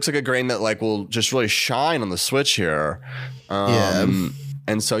mean, it looks like a game that like will just really shine on the Switch here. And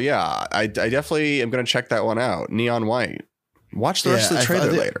so yeah, I definitely am gonna check that one out. Neon White. Watch the rest of the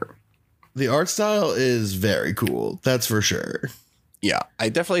trailer later. The art style is very cool. That's for sure. Yeah, I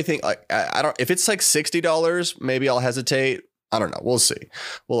definitely think like I don't. If it's like $60, maybe I'll hesitate. I don't know. We'll see.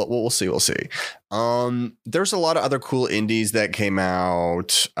 We'll see. We'll see. There's a lot of other cool indies that came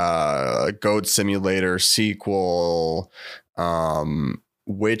out. Goat Simulator sequel.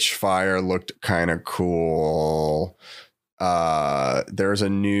 Witchfire looked kind of cool. There's a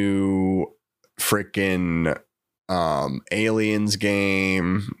new freaking Aliens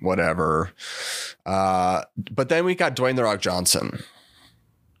game, whatever. But then we got Dwayne The Rock Johnson.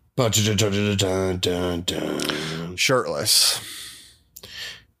 Shirtless.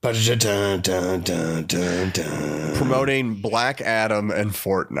 Promoting Black Adam and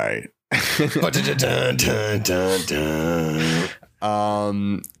Fortnite.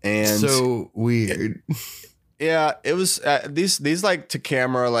 And so weird. Yeah, it was these like to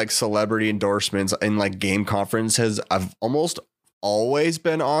camera like celebrity endorsements in like game conference I've almost always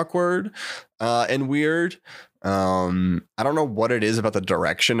been awkward and weird. I don't know what it is about the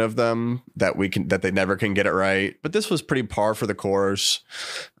direction of them that they never can get it right, but this was pretty par for the course.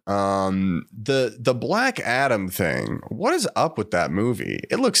 The Black Adam thing, what is up with that movie?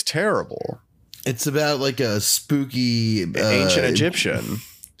 It looks terrible. It's about like a spooky ancient Egyptian.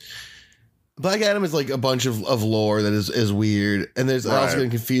 Black Adam is like a bunch of lore that is weird, and there's also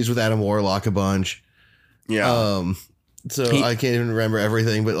getting confused with Adam Warlock a bunch. Yeah. So I can't even remember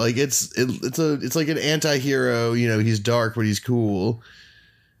everything, but like it's like an anti-hero, you know, he's dark but he's cool.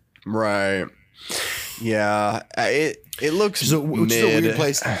 Right. Yeah. It looks which is a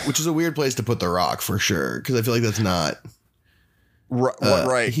weird place to put The Rock for sure, because I feel like that's not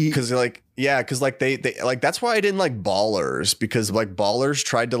right. Because like they like that's why I didn't like Ballers, because like Ballers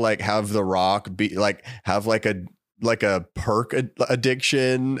tried to like have The Rock be like have like a perk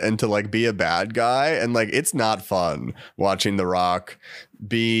addiction and to like be a bad guy, and like it's not fun watching The Rock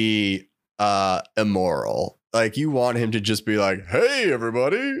be immoral. Like you want him to just be like, hey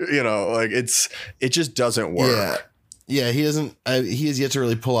everybody, you know, like it just doesn't work. Yeah, he doesn't. He has yet to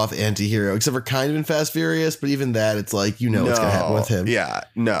really pull off anti-hero, except for kind of in Fast Furious. But even that, it's like, you know, what's gonna happen with him. Yeah,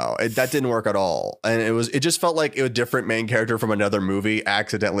 no, that didn't work at all. And it just felt like a different main character from another movie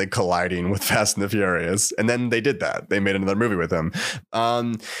accidentally colliding with Fast and the Furious. And then they did that. They made another movie with him.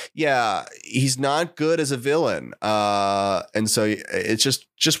 Yeah, he's not good as a villain. And so it's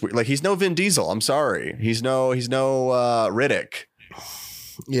just like he's no Vin Diesel. I'm sorry, he's no Riddick.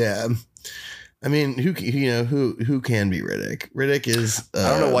 Yeah. I mean, who can be Riddick? Riddick is. I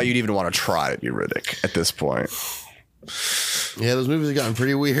don't know why you'd even want to try to be Riddick at this point. Yeah, those movies have gotten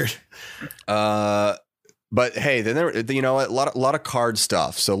pretty weird. But hey, then there, you know, a lot of card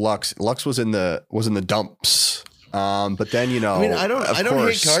stuff. So Lux was in the dumps. But then, you know, I mean, I don't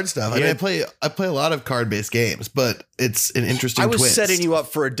hate card stuff. I mean, I play a lot of card based games, but it's an interesting. I was twist. setting you up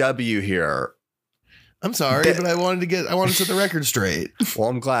for a W here. I'm sorry, but I wanted to set the record straight. Well,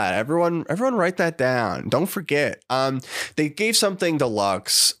 I'm glad. Everyone write that down. Don't forget. They gave something to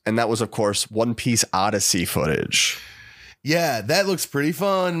Lux, and that was, of course, One Piece Odyssey footage. Yeah, that looks pretty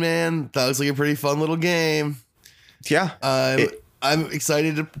fun, man. That looks like a pretty fun little game. Yeah. I'm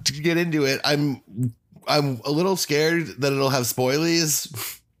excited to get into it. I'm a little scared that it'll have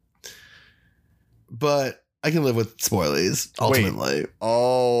spoilies, but I can live with spoilies ultimately.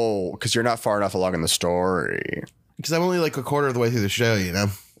 Oh, because you're not far enough along in the story. Because I'm only like a quarter of the way through the show, you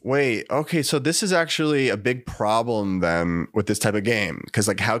know? Wait, okay, so this is actually a big problem then with this type of game. Because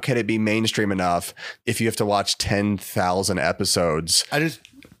like, how can it be mainstream enough if you have to watch 10,000 episodes? I just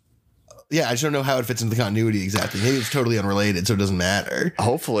don't know how it fits into the continuity exactly. Maybe it's totally unrelated, so it doesn't matter.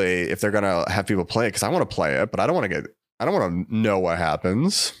 Hopefully, if they're gonna have people play it, because I want to play it, but I don't want to know what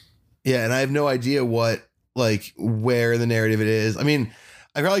happens. Yeah, and I have no idea where in the narrative it is. I mean,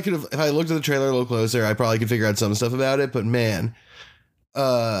 I probably could have, if I looked at the trailer a little closer, I probably could figure out some stuff about it, but man,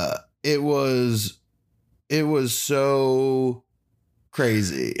 it was so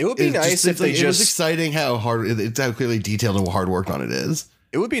crazy. It would be nice if they it was exciting how clearly detailed and hard worked on it is.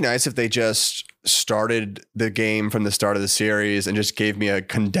 It would be nice if they just started the game from the start of the series and just gave me a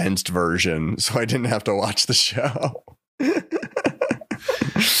condensed version so I didn't have to watch the show. Yeah,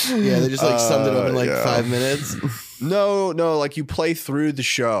 they just like summed it up in like 5 minutes. No, like you play through the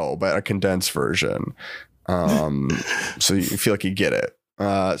show, but a condensed version. So you feel like you get it.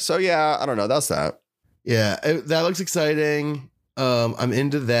 So yeah, I don't know. That's that. Yeah, that looks exciting. I'm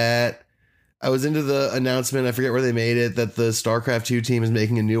into that. I was into the announcement, I forget where they made it, that the StarCraft 2 team is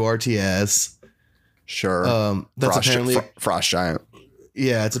making a new RTS. Sure. That's apparently Frost Giant.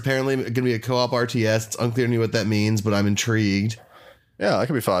 Yeah, it's apparently going to be a co-op RTS. It's unclear to me what that means, but I'm intrigued. Yeah, that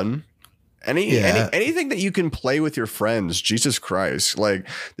could be fun. Anything that you can play with your friends. Jesus Christ. Like,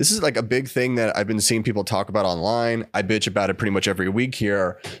 this is like a big thing that I've been seeing people talk about online. I bitch about it pretty much every week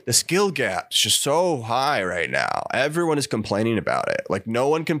here. The skill gap is just so high right now. Everyone is complaining about it. Like, no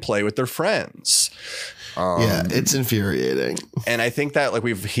one can play with their friends. Yeah, it's infuriating. And I think that like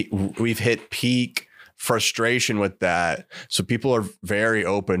we've hit peak frustration with that. So people are very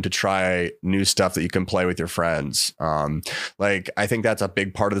open to try new stuff that you can play with your friends. Like, I think that's a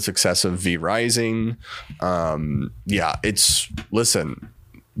big part of the success of V Rising. Yeah, listen,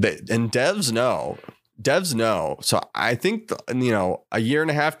 and devs know. So I think, a year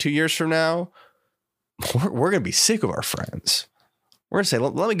and a half, 2 years from now, we're going to be sick of our friends. We're going to say,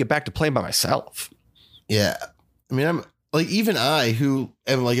 let me get back to playing by myself. Yeah. I mean, I'm like, even I, who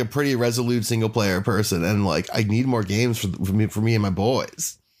am like a pretty resolute single player person, and like I need more games for me and my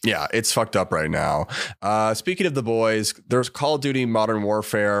boys. Yeah, it's fucked up right now. Speaking of the boys, there's Call of Duty Modern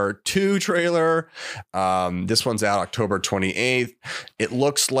Warfare 2 trailer. This one's out October 28th. It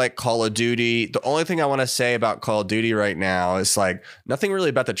looks like Call of Duty. The only thing I want to say about Call of Duty right now is like nothing really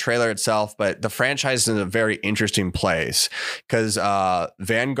about the trailer itself, but the franchise is in a very interesting place because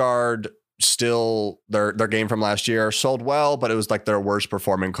Vanguard, still their game from last year, sold well, but it was like their worst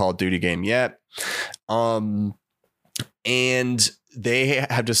performing Call of Duty game yet. And they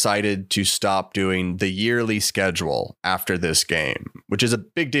have decided to stop doing the yearly schedule after this game, which is a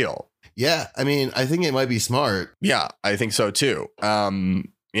big deal. Yeah, I mean, I think it might be smart. Yeah, I think so too.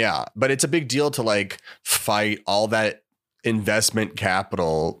 Yeah, but it's a big deal to like fight all that investment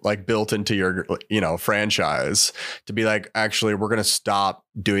capital like built into your franchise to be like, actually we're gonna stop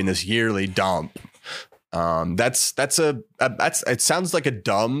doing this yearly dump. It sounds like a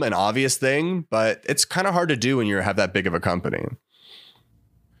dumb and obvious thing, but it's kind of hard to do when you have that big of a company.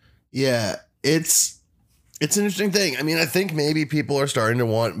 Yeah, it's an interesting thing. I mean, I think maybe people are starting to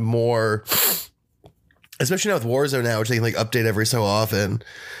want more, especially now with Warzone now, which they can like update every so often.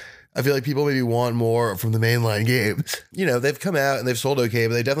 I feel like people maybe want more from the mainline games. They've come out and they've sold okay,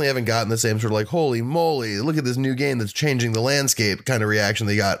 but they definitely haven't gotten the same sort of like, holy moly, look at this new game that's changing the landscape kind of reaction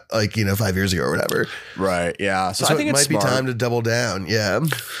they got like, 5 years ago or whatever. Right. Yeah. So I think it might be time to double down. Yeah.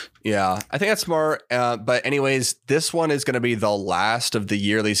 Yeah, I think that's smart. But anyways, this one is going to be the last of the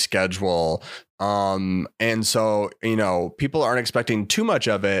yearly schedule. And so, people aren't expecting too much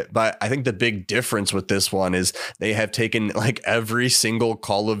of it, but I think the big difference with this one is they have taken like every single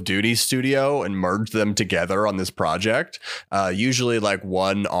Call of Duty studio and merged them together on this project. Usually like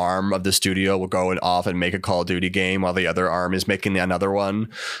one arm of the studio will go off and make a Call of Duty game while the other arm is making another one.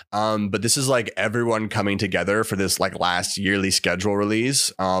 But this is like everyone coming together for this like last yearly schedule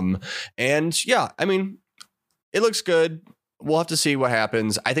release. And yeah, I mean, it looks good. We'll have to see what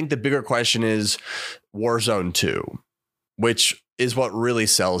happens. I think the bigger question is Warzone 2, which is what really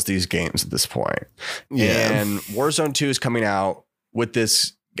sells these games at this point. Yeah. And Warzone 2 is coming out with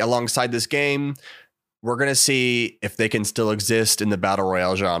this alongside this game. We're going to see if they can still exist in the battle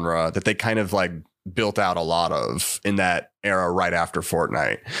royale genre that they kind of like built out a lot of in that era right after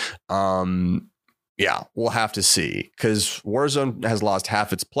Fortnite. Yeah, we'll have to see because Warzone has lost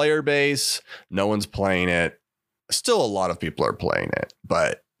half its player base. No one's playing it. Still, a lot of people are playing it,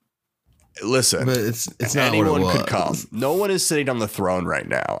 but listen, but it's not anyone what it could come. No one is sitting on the throne right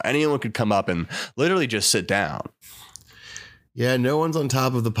now. Anyone could come up and literally just sit down. Yeah, no one's on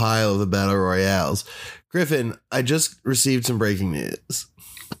top of the pile of the battle royales. Griffin, I just received some breaking news.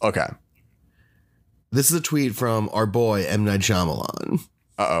 Okay. This is a tweet from our boy M. Night Shyamalan.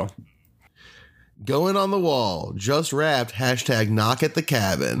 Uh-oh. Going on the wall, just wrapped, hashtag knock at the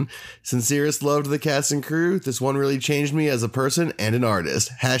cabin. Sincerest love to the cast and crew. This one really changed me as a person and an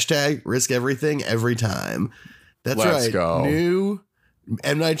artist. Hashtag risk everything every time. That's Let's right. Go. New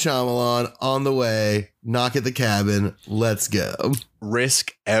M. Night Shyamalan on the way. Knock at the cabin. Let's go.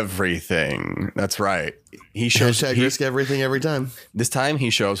 Risk everything. That's right. He shows risk everything every time. This time he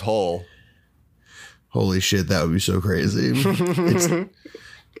shows whole. Holy shit, that would be so crazy.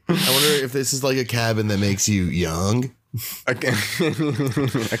 I wonder if this is like a cabin that makes you young. A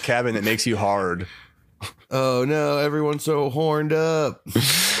cabin that makes you hard. Oh no, everyone's so horned up.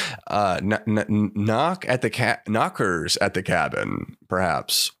 Knockers at the cabin,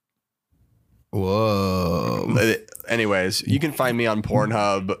 perhaps. Whoa. Anyways, you can find me on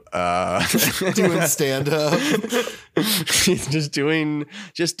Pornhub Doing stand up.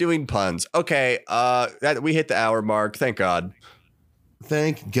 just doing puns. Okay, that we hit the hour mark. Thank God.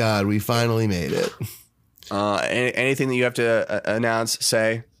 Thank God we finally made it. Anything that you have to announce,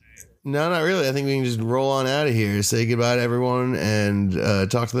 say? No, not really. I think we can just roll on out of here, say goodbye to everyone, and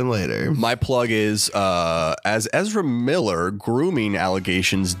talk to them later. My plug is, as Ezra Miller grooming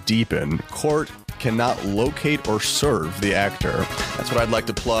allegations deepen, court cannot locate or serve the actor. That's what I'd like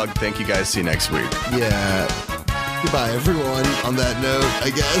to plug. Thank you guys. See you next week. Yeah. Goodbye, everyone, on that note, I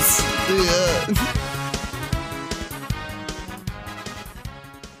guess. Yeah.